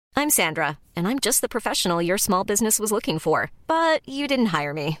I'm Sandra, and I'm just the professional your small business was looking for. But you didn't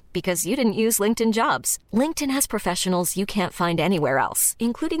hire me because you didn't use LinkedIn Jobs. LinkedIn has professionals you can't find anywhere else,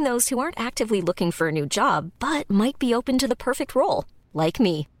 including those who aren't actively looking for a new job, but might be open to the perfect role, like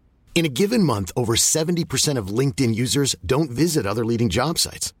me. In a given month, over 70% of LinkedIn users don't visit other leading job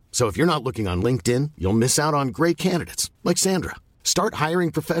sites. So if you're not looking on LinkedIn, you'll miss out on great candidates like Sandra. Start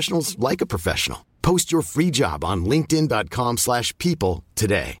hiring professionals like a professional. Post your free job on linkedin.com/people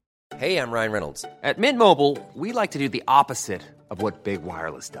today. Hey, I'm Ryan Reynolds. At Mint Mobile, we like to do the opposite of what Big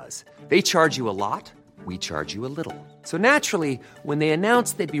Wireless does. They charge you a lot, we charge you a little. So naturally, when they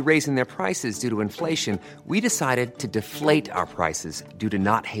announced they'd be raising their prices due to inflation, we decided to deflate our prices due to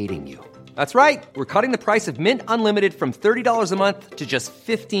not hating you. That's right. We're cutting the price of Mint Unlimited from $30 a month to just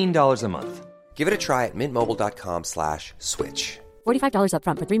 $15 a month. Give it a try at mintmobile.com/switch. $45 up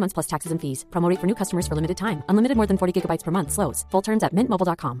front for 3 months plus taxes and fees. Promo rate for new customers for limited time. Unlimited more than 40 gigabytes per month. Slows full terms at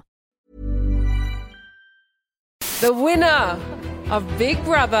mintmobile.com. The winner of Big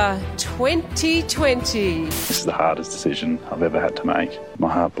Brother 2020. This is the hardest decision I've ever had to make.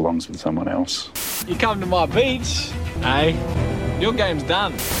 My heart belongs with someone else. You come to my beach, eh? Your game's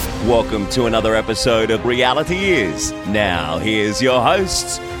done. Welcome to another episode of Reality Is. Now, here's your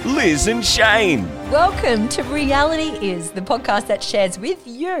hosts, Liz and Shane. Welcome to Reality Is, the podcast that shares with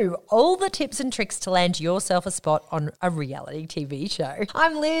you all the tips and tricks to land yourself a spot on a reality TV show.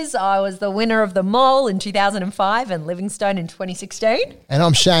 I'm Liz. I was the winner of The Mole in 2005 and Livingstone in 2016. And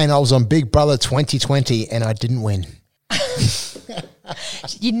I'm Shane. I was on Big Brother 2020 and I didn't win.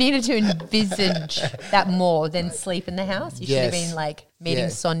 You needed to envisage that more than sleep in the house. You should have been like meeting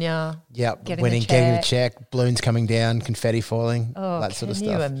Sonia. Yep, getting winning, the getting the check, balloons coming down, confetti falling, Oh, that sort of can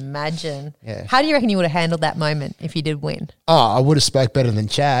stuff. you imagine? Yeah. How do you reckon you would have handled that moment if you did win? Oh, I would have spoke better than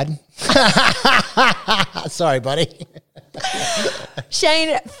Chad. Sorry, buddy.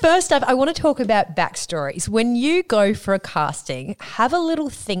 Shane, first up, I want to talk about backstories. When you go for a casting, have a little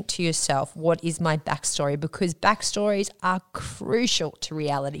think to yourself, what is my backstory? Because backstories are crucial to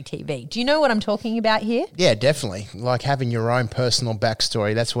reality TV. Do you know what I'm talking about here? Yeah, definitely. Like having your own personal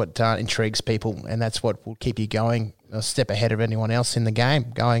backstory, that's what intrigues people, and that's what will keep you going a step ahead of anyone else in the game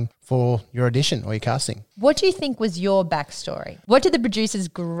going for your audition or your casting. What do you think was your backstory? What did the producers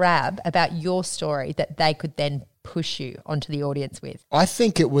grab about your story that they could then push you onto the audience with? I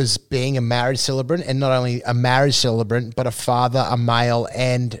think it was being a marriage celebrant, and not only a marriage celebrant, but a father, a male,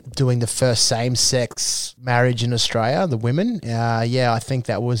 and doing the first same-sex marriage in Australia, the women. I think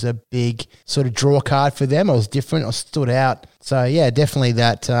that was a big sort of draw card for them. I was different. I stood out. So, yeah, definitely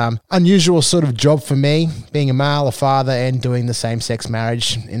that unusual sort of job for me, being a male, a father, and doing the same-sex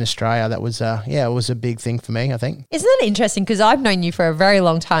marriage in Australia. That was, it was a big thing for me, I think. Isn't that interesting? Because I've known you for a very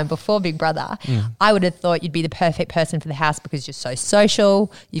long time before Big Brother. I would have thought you'd be the perfect person for the house because you're so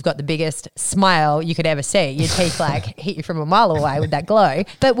social. You've got the biggest smile you could ever see. Your teeth like hit you from a mile away with that glow.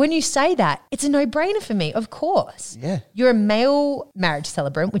 But when you say that, it's a no-brainer for me, of course. Yeah. You're a male marriage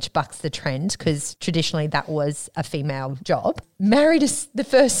celebrant, which bucks the trend because traditionally that was a female job. Married the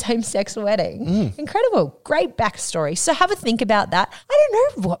first same-sex wedding. Incredible. Great backstory. So have a think about that. I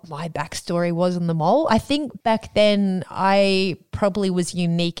don't know what my backstory was on The Mole. I think back then I probably was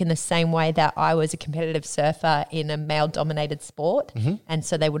unique in the same way that I was a competitive surfer in a male-dominated sport. And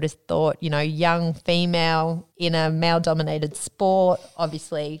so they would have thought, young female in a male-dominated sport,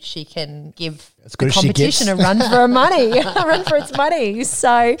 obviously she can give the competition a run for her money, a run for its money.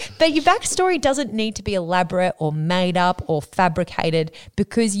 So, but your backstory doesn't need to be elaborate or made up or fabricated,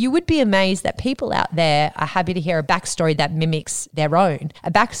 because you would be amazed that people out there are happy to hear a backstory that mimics their own.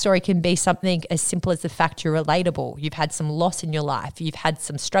 A backstory can be something as simple as the fact you're relatable. You've had some loss in your life. You've had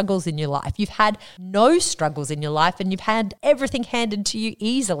some struggles in your life. You've had no struggles in your life, and you've had everything handed to you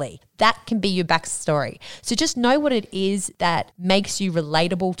easily. That can be your backstory. So just know what it is that makes you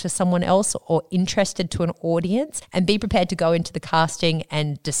relatable to someone else or interested to an audience, and be prepared to go into the casting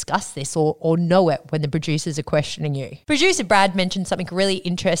and discuss this or know it when the producers are questioning you. Producer Brad mentioned something really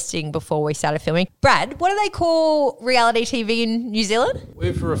interesting before we started filming. Brad, what do they call reality TV in New Zealand?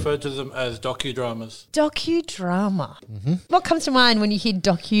 We've referred to them as docudramas. Docudrama. What comes to mind when you hear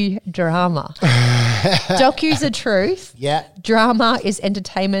docudrama? Docu's a truth. Yeah. Drama is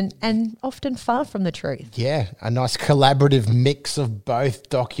entertainment and often far from the truth. Yeah, a nice collaborative mix of both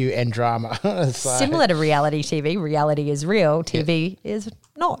docu and drama. Similar to reality TV. Reality is real. TV is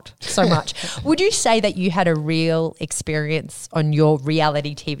not so much. Would you say that you had a real experience on your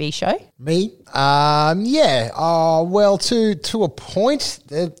reality TV show? Me? Yeah. Well, to a point,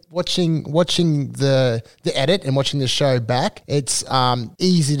 watching the edit and watching the show back, it's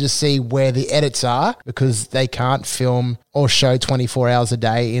easy to see where the edits are because they can't film or show 24 hours a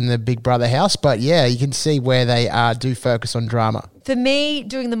day in the Big Brother house. But yeah, you can see where they do focus on drama. For me,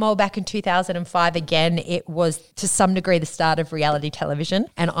 doing the mole back in 2005, again, it was to some degree the start of reality television,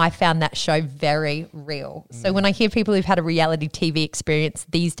 and I found that show very real. So when I hear people who've had a reality TV experience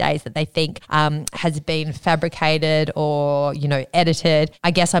these days that they think has been fabricated or, edited, I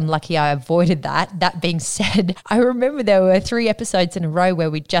guess I'm lucky I avoided that. That being said, I remember there were 3 episodes in a row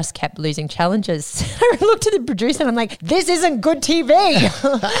where we just kept losing challenges. I looked at the producer and I'm like, this isn't good TV.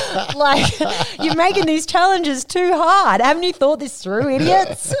 Like, you're making these challenges too hard. Haven't you thought this through,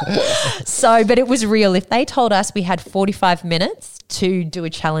 idiots? But it was real. If they told us we had 45 minutes to do a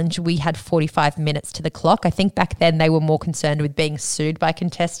challenge, we had 45 minutes to the clock. I think back then they were more concerned with being sued by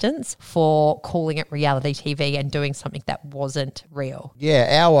contestants for calling it reality TV and doing something that wasn't real.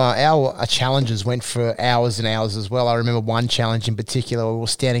 Yeah, our challenges went for hours and hours as well. I remember one challenge in particular, we were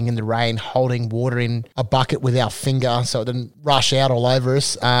standing in the rain holding water in a bucket with our finger so it didn't rush out all over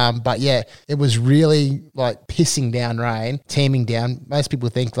us. But yeah, it was really like pissing down rain, teeming down. Most people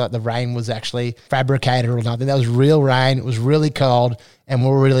think like the rain was actually fabricated or nothing. That was real rain. It was really cold. And we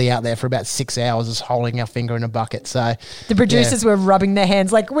were really out there for about 6 hours just holding our finger in a bucket. So the producers were rubbing their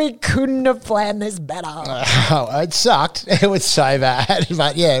hands like, we couldn't have planned this better. It sucked. It was so bad.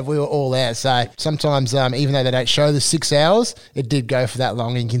 But yeah, we were all there. So sometimes even though they don't show the 6 hours, it did go for that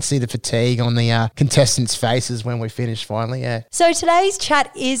long. And you can see the fatigue on the contestants' faces when we finished finally, yeah. So today's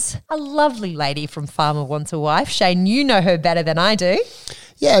chat is a lovely lady from Farmer Wants a Wife. Shane, you know her better than I do.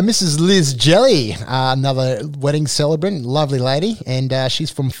 Yeah, Mrs. Liz Jelly, another wedding celebrant, lovely lady, and she's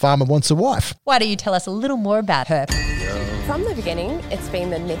from Farmer Wants a Wife. Why don't you tell us a little more about her? From the beginning, it's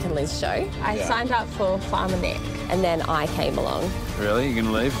been the Nick and Liz show. I signed up for Farmer Nick, and then I came along. Really? You're going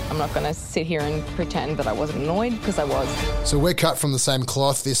to leave? I'm not going to sit here and pretend that I wasn't annoyed, because I was. So we're cut from the same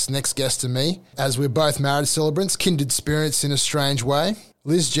cloth, this next guest and me, as we're both marriage celebrants, kindred spirits in a strange way.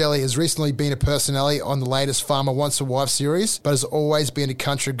 Liz Jelly has recently been a personality on the latest Farmer Wants a Wife series, but has always been a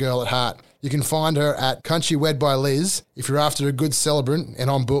country girl at heart. You can find her at Country Wed by Liz if you're after a good celebrant, and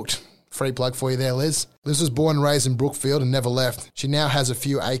I'm booked. Free plug for you there, Liz. Liz was born and raised in Brookfield and never left. She now has a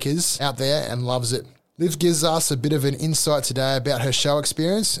few acres out there and loves it. Liz gives us a bit of an insight today about her show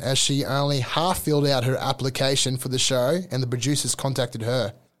experience, as she only half filled out her application for the show and the producers contacted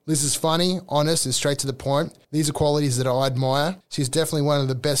her. Liz is funny, honest, and straight to the point. These are qualities that I admire. She's definitely one of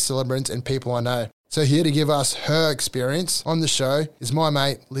the best celebrants and people I know. So here to give us her experience on the show is my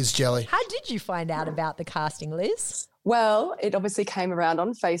mate, Liz Jelly. How did you find out about the casting, Liz? Well, it obviously came around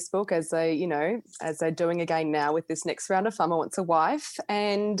on Facebook as they're doing again now with this next round of Farmer Wants a Wife.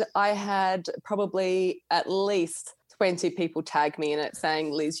 And I had probably at least 20 people tag me in it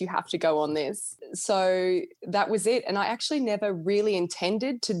saying, Liz, you have to go on this. So that was it. And I actually never really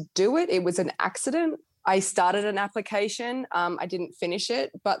intended to do it. It was an accident. I started an application. I didn't finish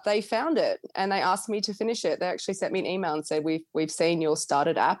it, but they found it and they asked me to finish it. They actually sent me an email and said, we've seen your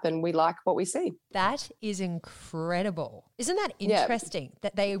started app and we like what we see. That is incredible. Isn't that interesting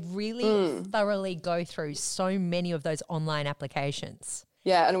that they really thoroughly go through so many of those online applications?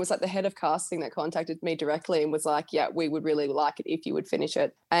 Yeah, and it was like the head of casting that contacted me directly and was like, yeah, we would really like it if you would finish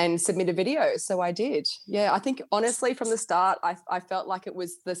it and submit a video. So I did. Yeah, I think honestly from the start, I felt like it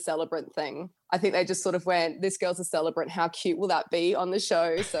was the celebrant thing. I think they just sort of went, this girl's a celebrant. How cute will that be on the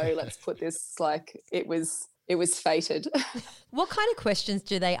show? So let's put this like it was fated. What kind of questions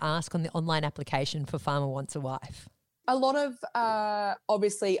do they ask on the online application for Farmer Wants a Wife? A lot of,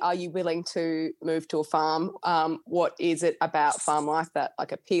 obviously, are you willing to move to a farm? What is it about farm life that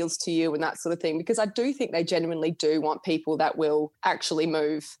like appeals to you and that sort of thing? Because I do think they genuinely do want people that will actually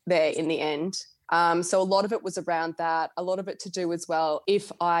move there in the end. So a lot of it was around that, a lot of it to do as well,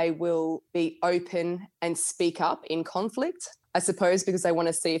 if I will be open and speak up in conflict. I suppose because they want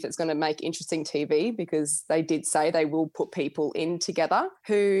to see if it's going to make interesting TV, because they did say they will put people in together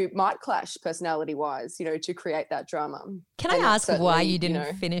who might clash personality-wise, to create that drama. Can I ask why you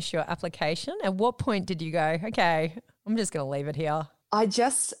didn't finish your application? At what point did you go, okay, I'm just going to leave it here?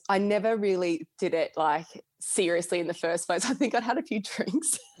 I never really did it like seriously in the first place. I think I'd had a few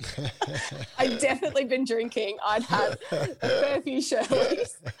drinks. I'd definitely been drinking. I'd had a fair few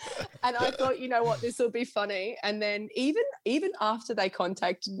Shirleys. And I thought, you know what, this will be funny. And then even after they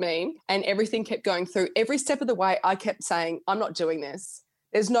contacted me and everything kept going through, every step of the way I kept saying, I'm not doing this.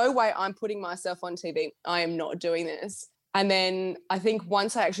 There's no way I'm putting myself on TV. I am not doing this. And then I think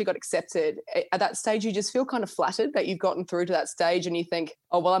once I actually got accepted, at that stage, you just feel kind of flattered that you've gotten through to that stage, and you think,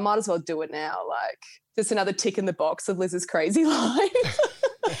 oh, well, I might as well do it now. Like, just another tick in the box of Liz's crazy life.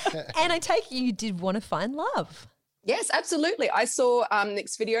 And I take it you did want to find love. Yes, absolutely. I saw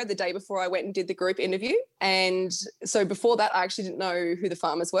Nick's video the day before I went and did the group interview. And so before that, I actually didn't know who the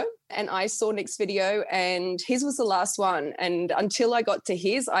farmers were. And I saw Nick's video and his was the last one. And until I got to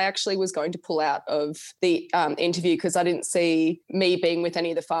his, I actually was going to pull out of the interview because I didn't see me being with any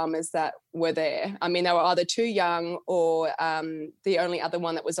of the farmers that were there. I mean, they were either too young or the only other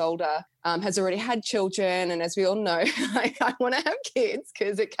one that was older has already had children. And as we all know, I want to have kids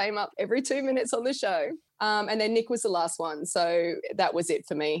because it came up every 2 minutes on the show. And then Nick was the last one. So that was it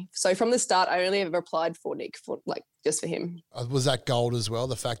for me. So from the start, I only ever applied for Nick, just for him. Was that gold as well,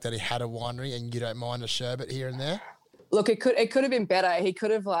 the fact that he had a winery and you don't mind a sherbet here and there? Look, it could have been better. He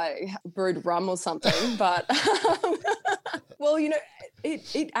could have brewed rum or something. But, well,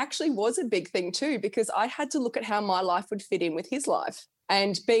 it actually was a big thing too, because I had to look at how my life would fit in with his life.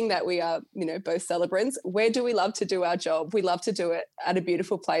 And being that we are, both celebrants, where do we love to do our job? We love to do it at a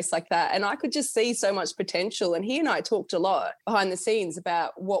beautiful place like that. And I could just see so much potential. And he and I talked a lot behind the scenes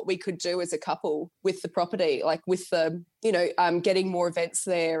about what we could do as a couple with the property, like with the, getting more events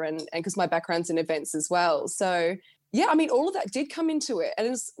there and because my background's in events as well. So yeah, I mean, all of that did come into it. And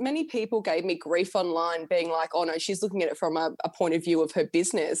as many people gave me grief online being like, oh, no, she's looking at it from a point of view of her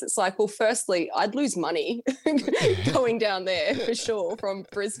business. It's like, well, firstly, I'd lose money going down there for sure from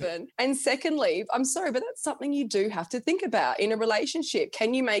Brisbane. And secondly, I'm sorry, but that's something you do have to think about in a relationship.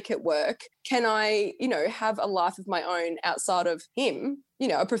 Can you make it work? Can I, have a life of my own outside of him,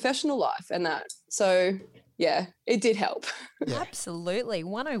 a professional life and that? So yeah, it did help. Yeah. Absolutely.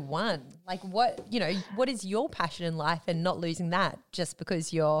 101. Like what is your passion in life and not losing that just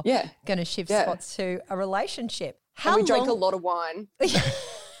because you're going to shift spots to a relationship. And we drank a lot of wine.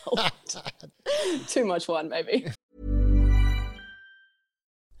 Too much wine, maybe.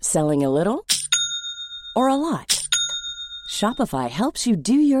 Selling a little or a lot? Shopify helps you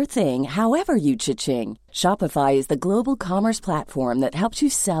do your thing however you cha-ching. Shopify is the global commerce platform that helps you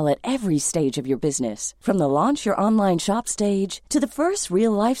sell at every stage of your business. From the launch your online shop stage to the first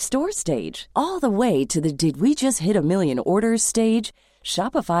real-life store stage, all the way to the did we just hit a million orders stage.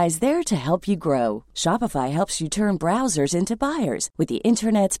 Shopify is there to help you grow. Shopify helps you turn browsers into buyers with the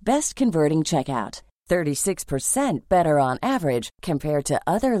internet's best converting checkout. 36% better on average compared to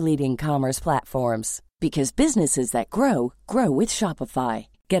other leading commerce platforms. Because businesses that grow, grow with Shopify.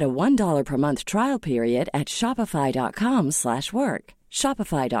 Get a $1 per month trial period at shopify.com/work.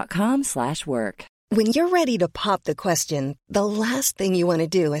 Shopify.com/work. When you're ready to pop the question, the last thing you want to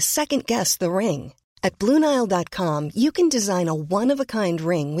do is second-guess the ring. At BlueNile.com, you can design a one-of-a-kind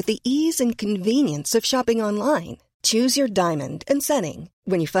ring with the ease and convenience of shopping online. Choose your diamond and setting.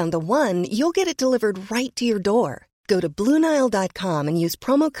 When you find the one, you'll get it delivered right to your door. Go to BlueNile.com and use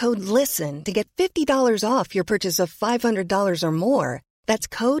promo code LISTEN to get $50 off your purchase of $500 or more. That's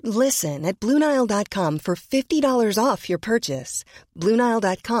code LISTEN at BlueNile.com for $50 off your purchase.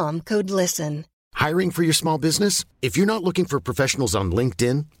 BlueNile.com, code LISTEN. Hiring for your small business? If you're not looking for professionals on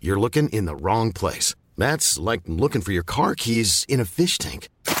LinkedIn, you're looking in the wrong place. That's like looking for your car keys in a fish tank.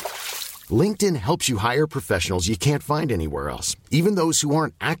 LinkedIn helps you hire professionals you can't find anywhere else, even those who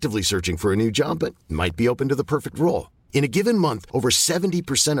aren't actively searching for a new job but might be open to the perfect role. In a given month, over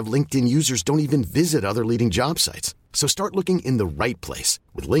 70% of LinkedIn users don't even visit other leading job sites. So start looking in the right place.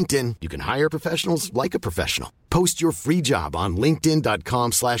 With LinkedIn, you can hire professionals like a professional. Post your free job on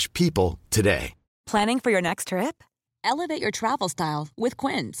linkedin.com/people today. Planning for your next trip? Elevate your travel style with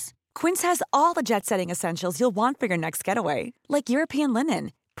Quince. Quince has all the jet-setting essentials you'll want for your next getaway, like European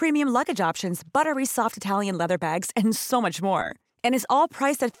linen, premium luggage options, buttery soft Italian leather bags, and so much more. And is all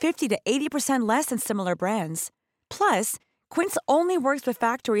priced at 50 to 80% less than similar brands. Plus, Quince only works with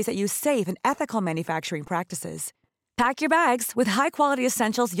factories that use safe and ethical manufacturing practices. Pack your bags with high-quality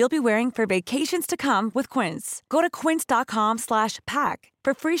essentials you'll be wearing for vacations to come with Quince. Go to quince.com/pack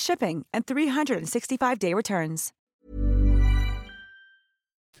for free shipping and 365-day returns.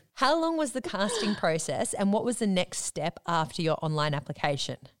 How long was the casting process and what was the next step after your online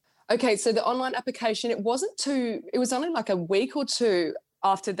application? Okay, so the online application, it was only like a week or two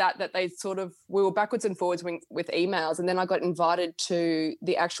after that we were backwards and forwards with emails, and then I got invited to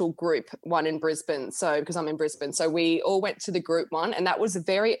the actual group one in Brisbane. So because I'm in Brisbane, so we all went to the group one, and that was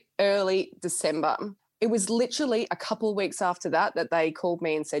very early December. It was literally a couple of weeks after that they called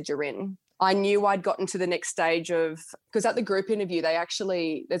me and said, you're in. I knew I'd gotten to the next stage because at the group interview,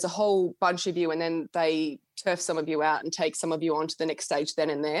 there's a whole bunch of you and then they turf some of you out and take some of you on to the next stage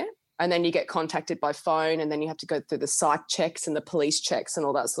then and there. And then you get contacted by phone, and then you have to go through the psych checks and the police checks and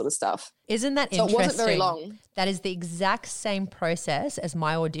all that sort of stuff. Isn't that so interesting? It wasn't very long. That is the exact same process as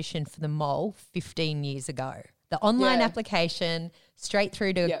my audition for The Mole 15 years ago. The online application, straight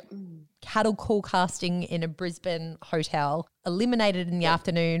through to cattle call casting in a Brisbane hotel, eliminated in the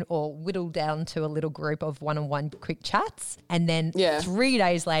afternoon or whittled down to a little group of one-on-one quick chats. And then 3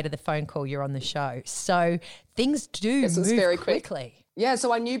 days later, the phone call, you're on the show. So things do move very quickly. Yeah,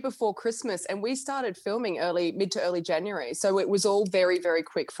 so I knew before Christmas, and we started filming mid to early January. So it was all very, very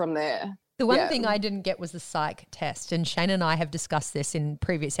quick from there. The one thing I didn't get was the psych test, and Shane and I have discussed this in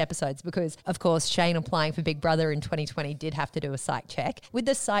previous episodes because, of course, Shane applying for Big Brother in 2020 did have to do a psych check. With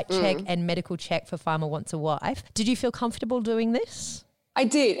the psych check and medical check for Farmer Wants a Wife, did you feel comfortable doing this? I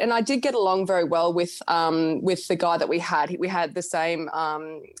did, and I did get along very well with the guy that we had. We had the same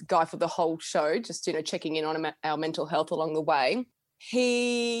guy for the whole show, just checking in on our mental health along the way.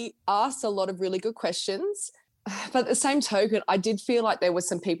 He asked a lot of really good questions. But at the same token, I did feel like there were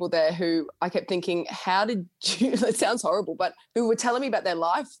some people there who I kept thinking, how did you, it sounds horrible, but who were telling me about their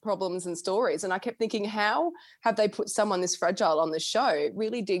life problems and stories. And I kept thinking, how have they put someone this fragile on the show? It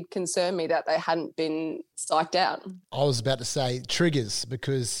really did concern me that they hadn't been psyched out. I was about to say triggers,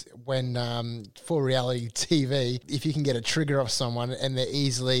 because when for reality TV, if you can get a trigger off someone and they're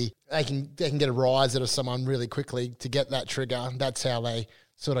easily, they can get a rise out of someone really quickly to get that trigger, that's how they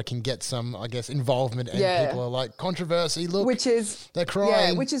sort of can get some, I guess, involvement, and people are like, controversy, look, they're crying.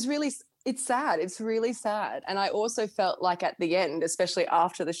 Yeah, which is really, it's sad. It's really sad. And I also felt like at the end, especially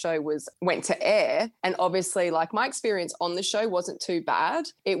after the show went to air, and obviously like my experience on the show wasn't too bad.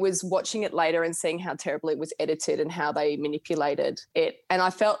 It was watching it later and seeing how terribly it was edited and how they manipulated it. And I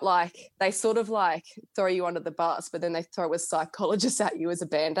felt like they sort of like throw you under the bus, but then they throw a psychologist at you as a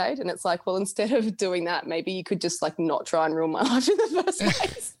Band-Aid. And it's like, well, instead of doing that, maybe you could just like not try and ruin my life in the first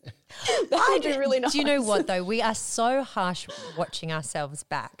place. That would be really nice. Do you know what though? We are so harsh watching ourselves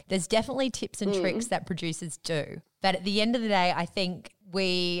back. There's definitely tips and tricks that producers do. But at the end of the day, I think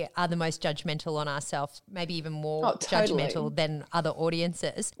we are the most judgmental on ourselves, maybe even more judgmental than other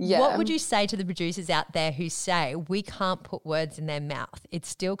audiences. Yeah. What would you say to the producers out there who say we can't put words in their mouth? It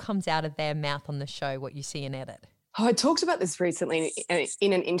still comes out of their mouth on the show, what you see in edit. Oh, I talked about this recently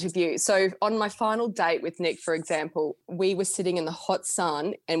in an interview. So on my final date with Nick, for example, we were sitting in the hot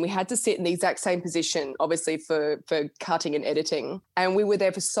sun and we had to sit in the exact same position, obviously for cutting and editing. And we were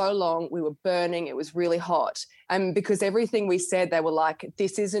there for so long, we were burning, it was really hot. And because everything we said, they were like,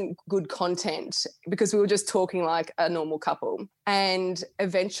 this isn't good content, because we were just talking like a normal couple. And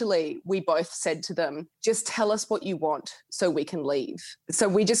eventually we both said to them, just tell us what you want so we can leave. So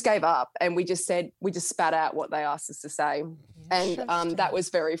we just gave up and we just spat out what they asked us to say. And that was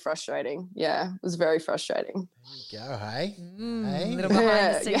very frustrating. Yeah, it was very frustrating. There you go, hey? A little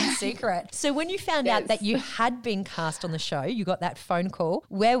behind the scenes secret. So when you found out that you had been cast on the show, you got that phone call.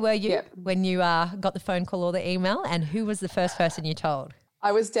 Where were you when you got the phone call or the email, and who was the first person you told?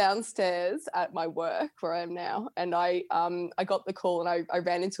 I was downstairs at my work where I am now, and I got the call and I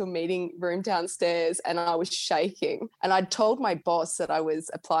ran into a meeting room downstairs and I was shaking. And I'd told my boss that I was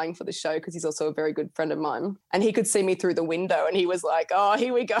applying for the show because he's also a very good friend of mine, and he could see me through the window and he was like, oh,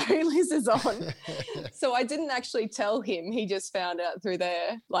 here we go, Liz is on. So I didn't actually tell him. He just found out through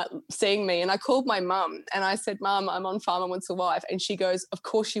there, like seeing me. And I called my mum and I said, Mum, I'm on Farmer Wants a Wife. And she goes, of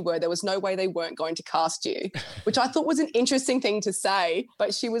course you were. There was no way they weren't going to cast you, which I thought was an interesting thing to say.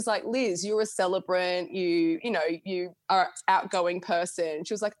 But she was like, Liz, you're a celebrant. You are an outgoing person.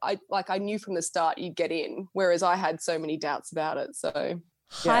 She was like, I knew from the start you'd get in, whereas I had so many doubts about it. So,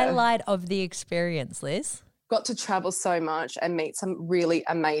 highlight of the experience, Liz. Got to travel so much and meet some really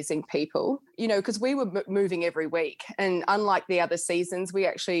amazing people, because we were moving every week. And unlike the other seasons, we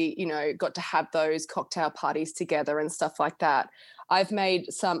actually, got to have those cocktail parties together and stuff like that. I've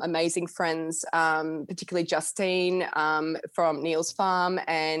made some amazing friends, particularly Justine from Neil's Farm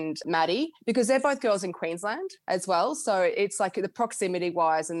and Maddie, because they're both girls in Queensland as well. So it's like the proximity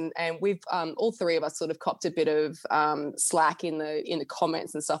wise, and we've all three of us sort of copped a bit of slack in the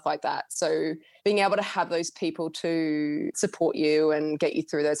comments and stuff like that. So being able to have those people to support you and get you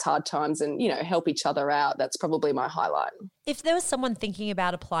through those hard times and, help each other out, that's probably my highlight. If there was someone thinking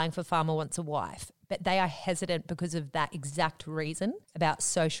about applying for Farmer Wants a Wife, but they are hesitant because of that exact reason about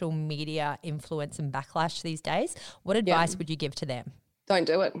social media influence and backlash these days, what advice would you give to them? Don't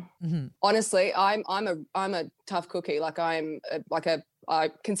do it. Mm-hmm. Honestly, I'm a tough cookie. I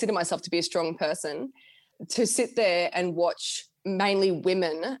consider myself to be a strong person. To sit there and watch mainly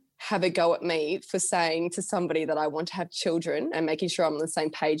women have a go at me for saying to somebody that I want to have children and making sure I'm on the same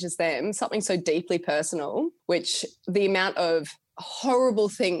page as them, something so deeply personal, which the amount of horrible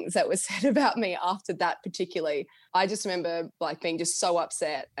things that were said about me after that particularly. I just remember like being just so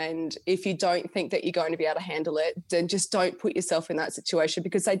upset. And if you don't think that you're going to be able to handle it, then just don't put yourself in that situation,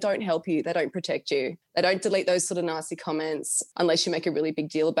 because they don't help you. They don't protect you. They don't delete those sort of nasty comments unless you make a really big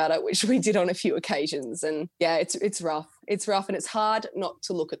deal about it, which we did on a few occasions. And yeah, it's rough. It's rough, and it's hard not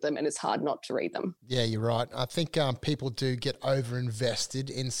to look at them, and it's hard not to read them. Yeah, you're right. I think people do get over-invested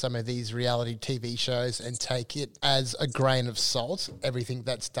in some of these reality TV shows and take it as a grain of salt, everything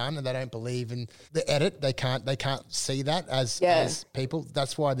that's done, and they don't believe in the edit. They can't see that as people.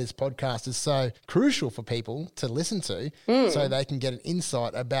 That's why this podcast is so crucial for people to listen to, so they can get an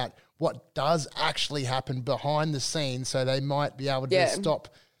insight about what does actually happen behind the scenes, so they might be able to stop.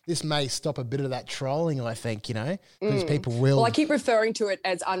 This may stop a bit of that trolling, I think, because people will. Well, I keep referring to it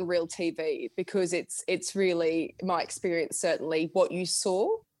as Unreal TV because it's really my experience, certainly what you saw.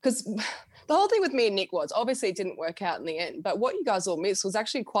 Because the whole thing with me and Nick was, obviously it didn't work out in the end, but what you guys all missed was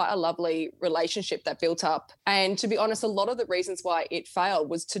actually quite a lovely relationship that built up. And to be honest, a lot of the reasons why it failed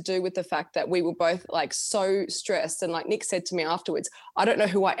was to do with the fact that we were both like so stressed. And like Nick said to me afterwards, I don't know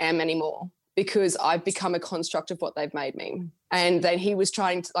who I am anymore, because I've become a construct of what they've made me. And then he was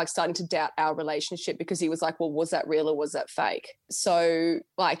starting to doubt our relationship, because he was like, well, was that real or was that fake? So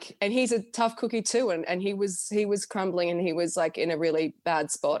and he's a tough cookie too. And he was crumbling, and he was like in a really bad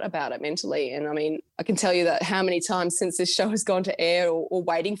spot about it mentally. And I mean, I can tell you that how many times since this show has gone to air or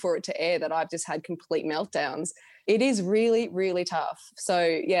waiting for it to air that I've just had complete meltdowns. It is really, really tough. So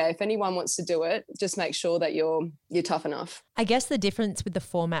yeah, if anyone wants to do it, just make sure that you're tough enough. I guess the difference with the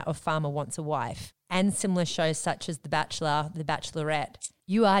format of Farmer Wants a Wife and similar shows such as The Bachelor, The Bachelorette,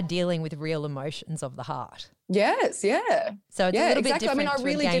 you are dealing with real emotions of the heart. Yes, yeah. So it's a little bit exactly. different. I mean, I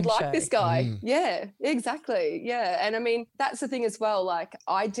really did show. like this guy. Yeah, exactly. Yeah. And I mean, that's the thing as well. Like,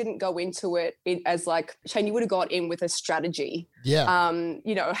 I didn't go into it as like, Shane, you would have got in with a strategy. Yeah.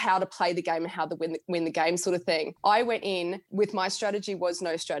 How to play the game and how to win the game sort of thing. I went in with my strategy was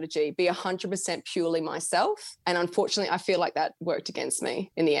no strategy, be 100% purely myself. And unfortunately, I feel like that worked against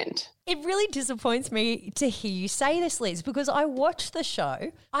me in the end. It really disappoints me to hear you say this, Liz, because I watched the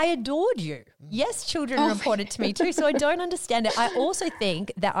show. I adored you. Yes, children reported to me too, so I don't understand it. I also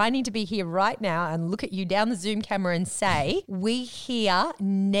think that I need to be here right now and look at you down the Zoom camera and say, we hear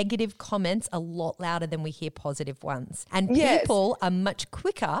negative comments a lot louder than we hear positive ones. And people are much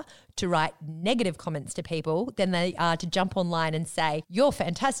quicker to write negative comments to people than they are to jump online and say, you're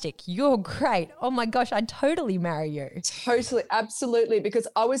fantastic, you're great, oh my gosh, I'd totally marry you. Totally, absolutely, because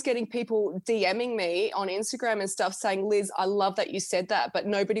I was getting people DMing me on Instagram and stuff saying, Liz, I love that you said that, but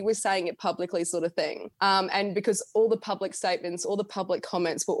nobody was saying it publicly sort of thing. And because all the public statements, all the public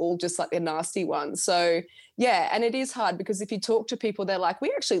comments were all just like the nasty ones. So yeah, and it is hard because if you talk to people, they're like,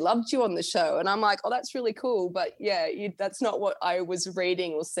 we actually loved you on the show. And I'm like, oh, that's really cool. But yeah, that's not what I was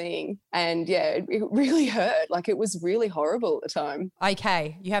reading or seeing. And yeah, it really hurt. Like, it was really horrible at the time.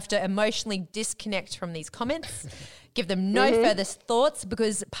 Okay, you have to emotionally disconnect from these comments. Give them no further thoughts,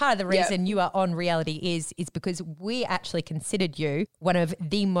 because part of the reason you are on Reality is because we actually considered you one of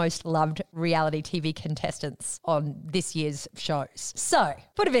the most loved reality TV contestants on this year's shows. So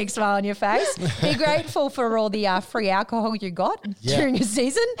put a big smile on your face. Be grateful for all the free alcohol you got during your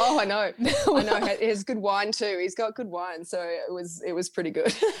season. Oh, I know. I know. He has good wine too. He's got good wine. So it was pretty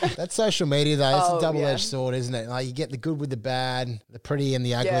good. That social media though, it's a double-edged sword, isn't it? Like, you get the good with the bad, the pretty and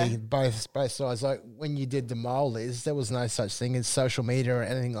the ugly, both sides. Like when you did The Mole, Liz, there was no such thing as social media or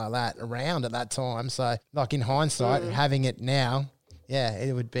anything like that around at that time. So like in hindsight, having it now,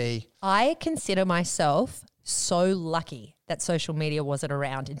 it would be. I consider myself so lucky that social media wasn't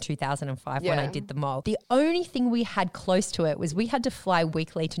around in 2005 when I did The Mole. The only thing we had close to it was we had to fly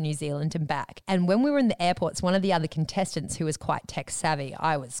weekly to New Zealand and back. And when we were in the airports, one of the other contestants who was quite tech savvy,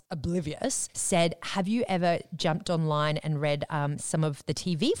 I was oblivious, said, have you ever jumped online and read some of the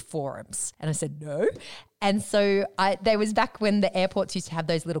TV forums? And I said, no. And so there was back when the airports used to have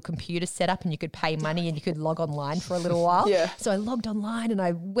those little computers set up and you could pay money and you could log online for a little while. So I logged online and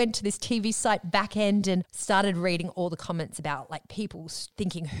I went to this TV site back end and started reading all the comments about like people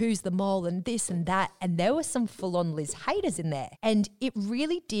thinking who's the mole and this and that. And there were some full-on Liz haters in there. And it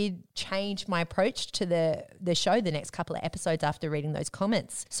really did change my approach to the show the next couple of episodes after reading those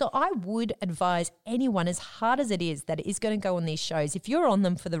comments. So I would advise anyone, as hard as it is, that it is going to go on these shows, if you're on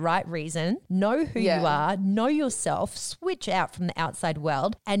them for the right reason, know who you are, know yourself, switch out from the outside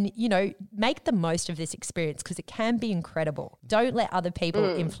world and, make the most of this experience because it can be incredible. Don't let other people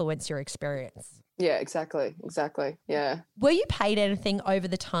influence your experience. Yeah, exactly. Yeah. Were you paid anything over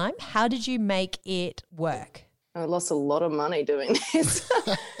the time? How did you make it work? I lost a lot of money doing this.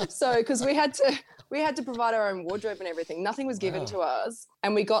 So, because we had We had to provide our own wardrobe and everything. Nothing was given to us.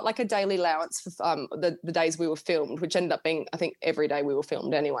 And we got like a daily allowance for the days we were filmed, which ended up being, I think, every day we were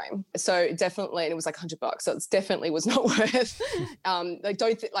filmed anyway. So definitely, and it was like $100. So it definitely was not worth.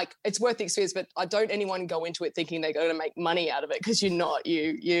 It's worth the experience, but I don't anyone go into it thinking they're going to make money out of it, because you're not.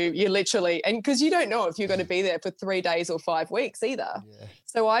 You literally, and because you don't know if you're going to be there for 3 days or 5 weeks either. Yeah.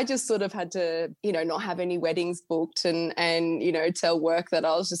 So I just sort of had to, not have any weddings booked and tell work that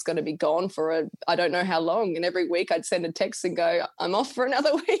I was just going to be gone for I don't know how long. And every week I'd send a text and go, I'm off for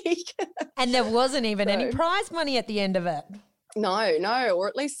another week. And there wasn't even any prize money at the end of it. No, or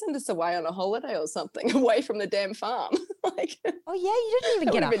at least send us away on a holiday or something, away from the damn farm. Oh yeah, you didn't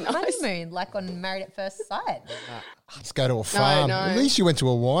even get a honeymoon like on Married at First Sight. Let's go to a farm. No. At least you went to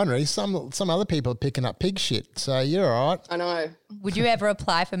a winery. Some other people are picking up pig shit, so you're all right. I know. Would you ever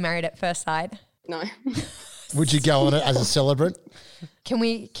apply for Married at First Sight? No. Would you go on it as a celebrant? Can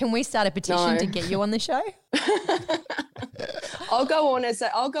we start a petition to get you on the show? I'll go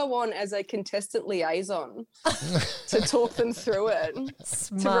on as a contestant liaison to talk them through it,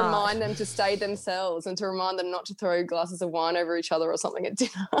 to remind them to stay themselves and to remind them not to throw glasses of wine over each other or something at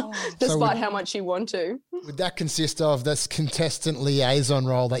dinner, despite how much you want to. Would that consist of this contestant liaison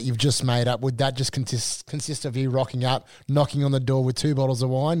role that you've just made up? Would that just consist of you rocking up, knocking on the door with 2 bottles of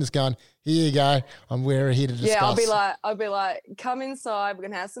wine, just going, here you go, we're here to discuss? Yeah, I'll be like, come inside, we're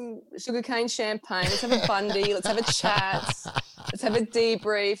going to have some sugarcane champagne, let's have a bundy, let's have a chat, let's have a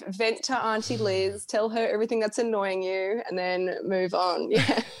debrief, vent to Auntie Liz, tell her everything that's annoying you, and then move on.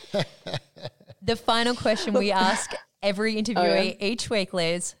 Yeah. The final question we ask every interviewee each week,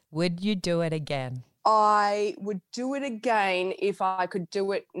 Liz, would you do it again? I would do it again if I could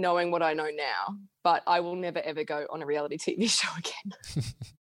do it knowing what I know now, but I will never, ever go on a reality TV show again.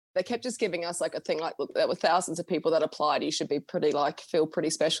 They kept just giving us like a thing like, look, there were thousands of people that applied. You should be feel pretty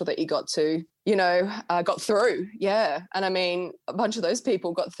special that you got to, got through. Yeah. And I mean, a bunch of those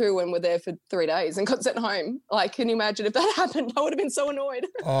people got through and were there for 3 days and got sent home. Like, can you imagine if that happened? I would have been so annoyed.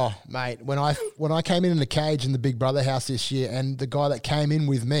 Oh, mate, when I came in the cage in the Big Brother house this year and the guy that came in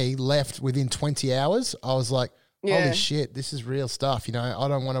with me left within 20 hours, I was like, holy shit, this is real stuff. I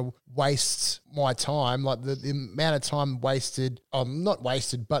don't want to waste my time, like the amount of time wasted, not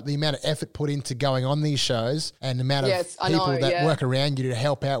wasted, but the amount of effort put into going on these shows and the amount of people that work around you to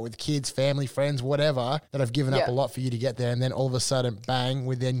help out with kids, family, friends, whatever, that have given up a lot for you to get there. And then all of a sudden, bang,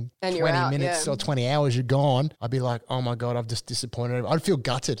 within 20 minutes or 20 hours, you're gone. I'd be like, oh my God, I've just disappointed. I'd feel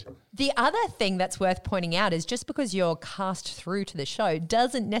gutted. The other thing that's worth pointing out is just because you're cast through to the show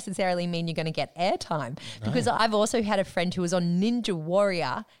doesn't necessarily mean you're going to get airtime. Because I've also had a friend who was on Ninja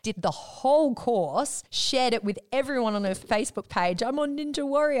Warrior, did the whole course, shared it with everyone on her Facebook page. I'm on Ninja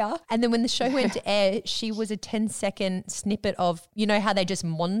Warrior. And then when the show went to air, she was a 10-second snippet of, how they just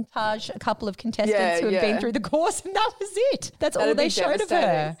montage a couple of contestants who have been through the course, and that was it. That's all they showed of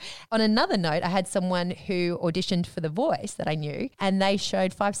her. On another note, I had someone who auditioned for The Voice that I knew, and they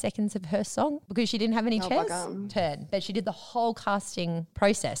showed 5 seconds of her song because she didn't have any turn. But she did the whole casting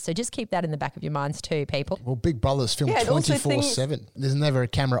process. So just keep that in the back of your minds too, people. Well, Big Brother's filmed 24/7. There's never a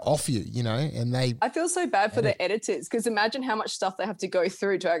camera off you, and I feel so bad for the editors because imagine how much stuff they have to go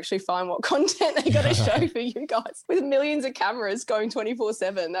through to actually find what content they got to show for you guys. With millions of cameras going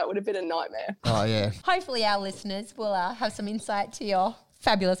 24/7, that would have been a nightmare. Oh, yeah. Hopefully our listeners will have some insight to your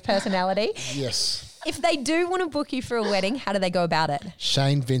fabulous personality. Yes. If they do want to book you for a wedding, how do they go about it?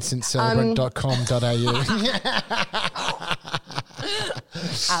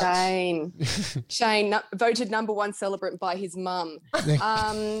 ShaneVincentCelebrant.com.au. Shane voted number 1 celebrant by his mum.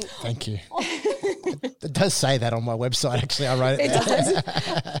 Thank you. It does say that on my website, actually. I wrote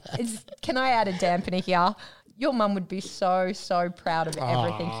it. Can I add a dampener here? Your mum would be so, so proud of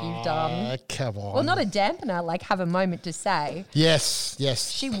everything you've done. Come on. Well, not a dampener, like have a moment to say. Yes.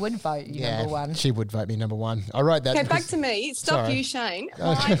 She would vote you number 1. She would vote me number 1. I wrote that. Okay, back to me. You, Shane.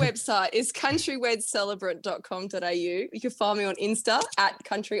 My website is countrywedcelebrant.com.au. You can find me on Insta at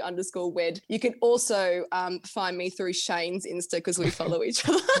country_wed. You can also find me through Shane's Insta because we follow each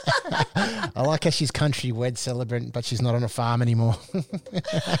other. I like how she's country wed celebrant, but she's not on a farm anymore.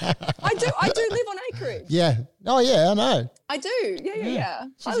 I do live on acreage. Yeah. Oh, yeah, I know. I do. Yeah.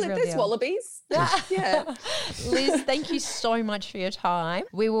 There's wallabies. Yeah. Liz, thank you so much for your time.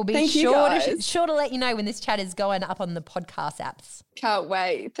 We will be sure to let you know when this chat is going up on the podcast apps. Can't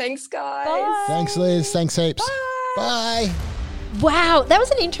wait. Thanks, guys. Bye. Thanks, Liz. Thanks heaps. Bye. Wow, that was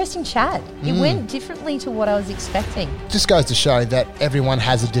an interesting chat. It went differently to what I was expecting. Just goes to show that everyone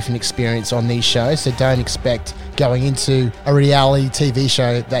has a different experience on these shows, so don't expect going into a reality TV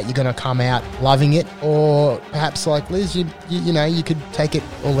show that you're going to come out loving it, or perhaps like Liz, you know, you could take it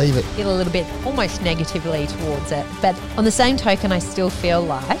or leave it. Feel a little bit almost negatively towards it. But on the same token, I still feel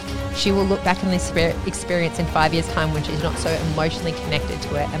like she will look back on this experience in 5 years' time when she's not so emotionally connected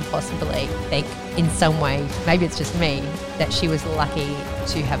to it and possibly think in some way, maybe it's just me, that she was lucky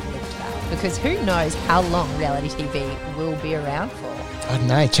to have lived that. Because who knows how long reality TV will be around for. I don't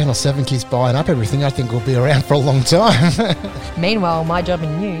know, Channel 7 keeps buying up everything. I think we'll be around for a long time. Meanwhile, my job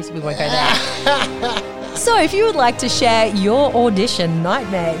in news, we won't go there. So if you would like to share your audition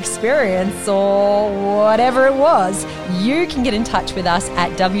nightmare experience or whatever it was, you can get in touch with us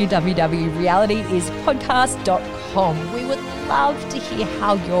at www.realityispodcast.com. We would love to hear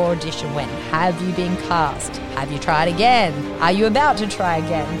how your audition went. Have you been cast? Have you tried again? Are you about to try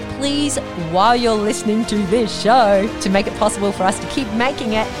again? Please, while you're listening to this show, to make it possible for us to keep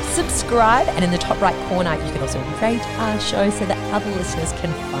making it, subscribe, and in the top right corner, you can also rate our show so that other listeners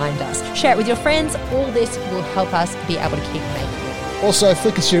can find us. Share it with your friends. All this will help us be able to keep making it. Also,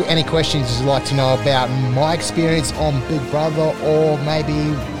 flick us through any questions you'd like to know about my experience on Big Brother or maybe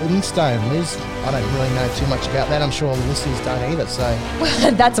Livingstone. Liz, I don't really know too much about that. I'm sure the listeners don't either. So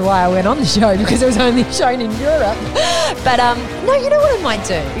that's why I went on the show, because it was only shown in Europe. But no, you know what I might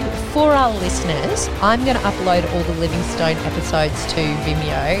do? For our listeners, I'm going to upload all the Livingstone episodes to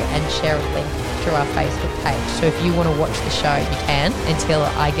Vimeo and share a link through our Facebook page. So if you want to watch the show, you can, until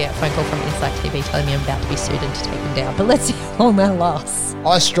I get a phone call from Insight TV telling me I'm about to be sued and to take them down. But let's see how long that lasts.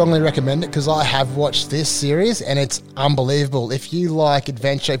 I strongly recommend it because I have watched this series and it's unbelievable. If you like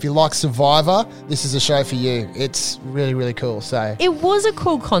adventure, if you like Survivor, this is a show for you. It's really, really cool. So it was a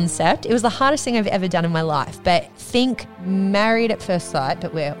cool concept. It was the hardest thing I've ever done in my life. But think Married at First Sight,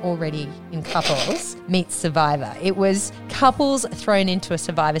 but we're already in couples, meets Survivor. It was couples thrown into a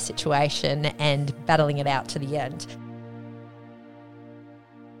Survivor situation and battling it out to the end.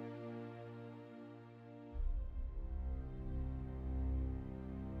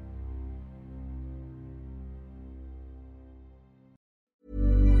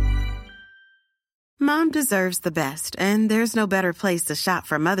 Mom deserves the best, and there's no better place to shop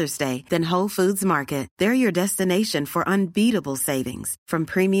for Mother's Day than Whole Foods Market. They're your destination for unbeatable savings, from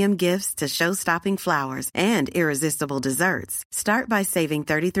premium gifts to show-stopping flowers and irresistible desserts. Start by saving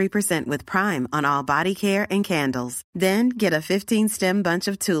 33% with Prime on all body care and candles. Then get a 15-stem bunch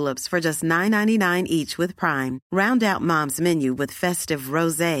of tulips for just $9.99 each with Prime. Round out Mom's menu with festive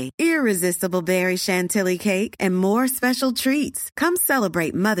rosé, irresistible berry chantilly cake, and more special treats. Come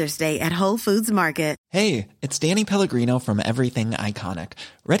celebrate Mother's Day at Whole Foods Market. Hey, it's Danny Pellegrino from Everything Iconic.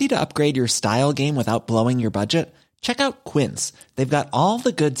 Ready to upgrade your style game without blowing your budget? Check out Quince. They've got all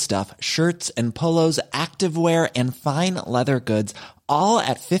the good stuff, shirts and polos, activewear, and fine leather goods, all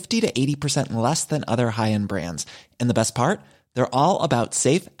at 50 to 80% less than other high-end brands. And the best part? They're all about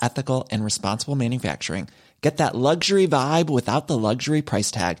safe, ethical, and responsible manufacturing. Get that luxury vibe without the luxury price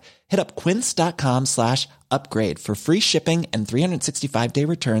tag. Hit up quince.com/upgrade for free shipping and 365-day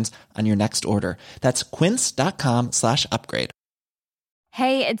returns on your next order. That's quince.com/upgrade.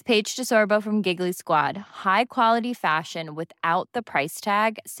 Hey, it's Paige DeSorbo from Giggly Squad. High quality fashion without the price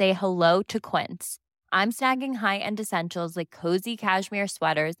tag. Say hello to Quince. I'm snagging high-end essentials like cozy cashmere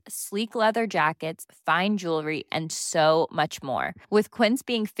sweaters, sleek leather jackets, fine jewelry, and so much more. With Quince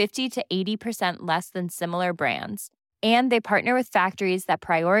being 50 to 80% less than similar brands. And they partner with factories that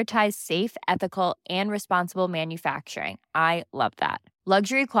prioritize safe, ethical, and responsible manufacturing. I love that.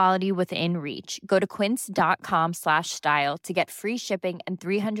 Luxury quality within reach. Go to quince.com/style to get free shipping and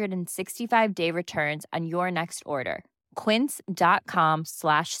 365-day returns on your next order.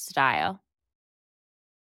 Quince.com/style.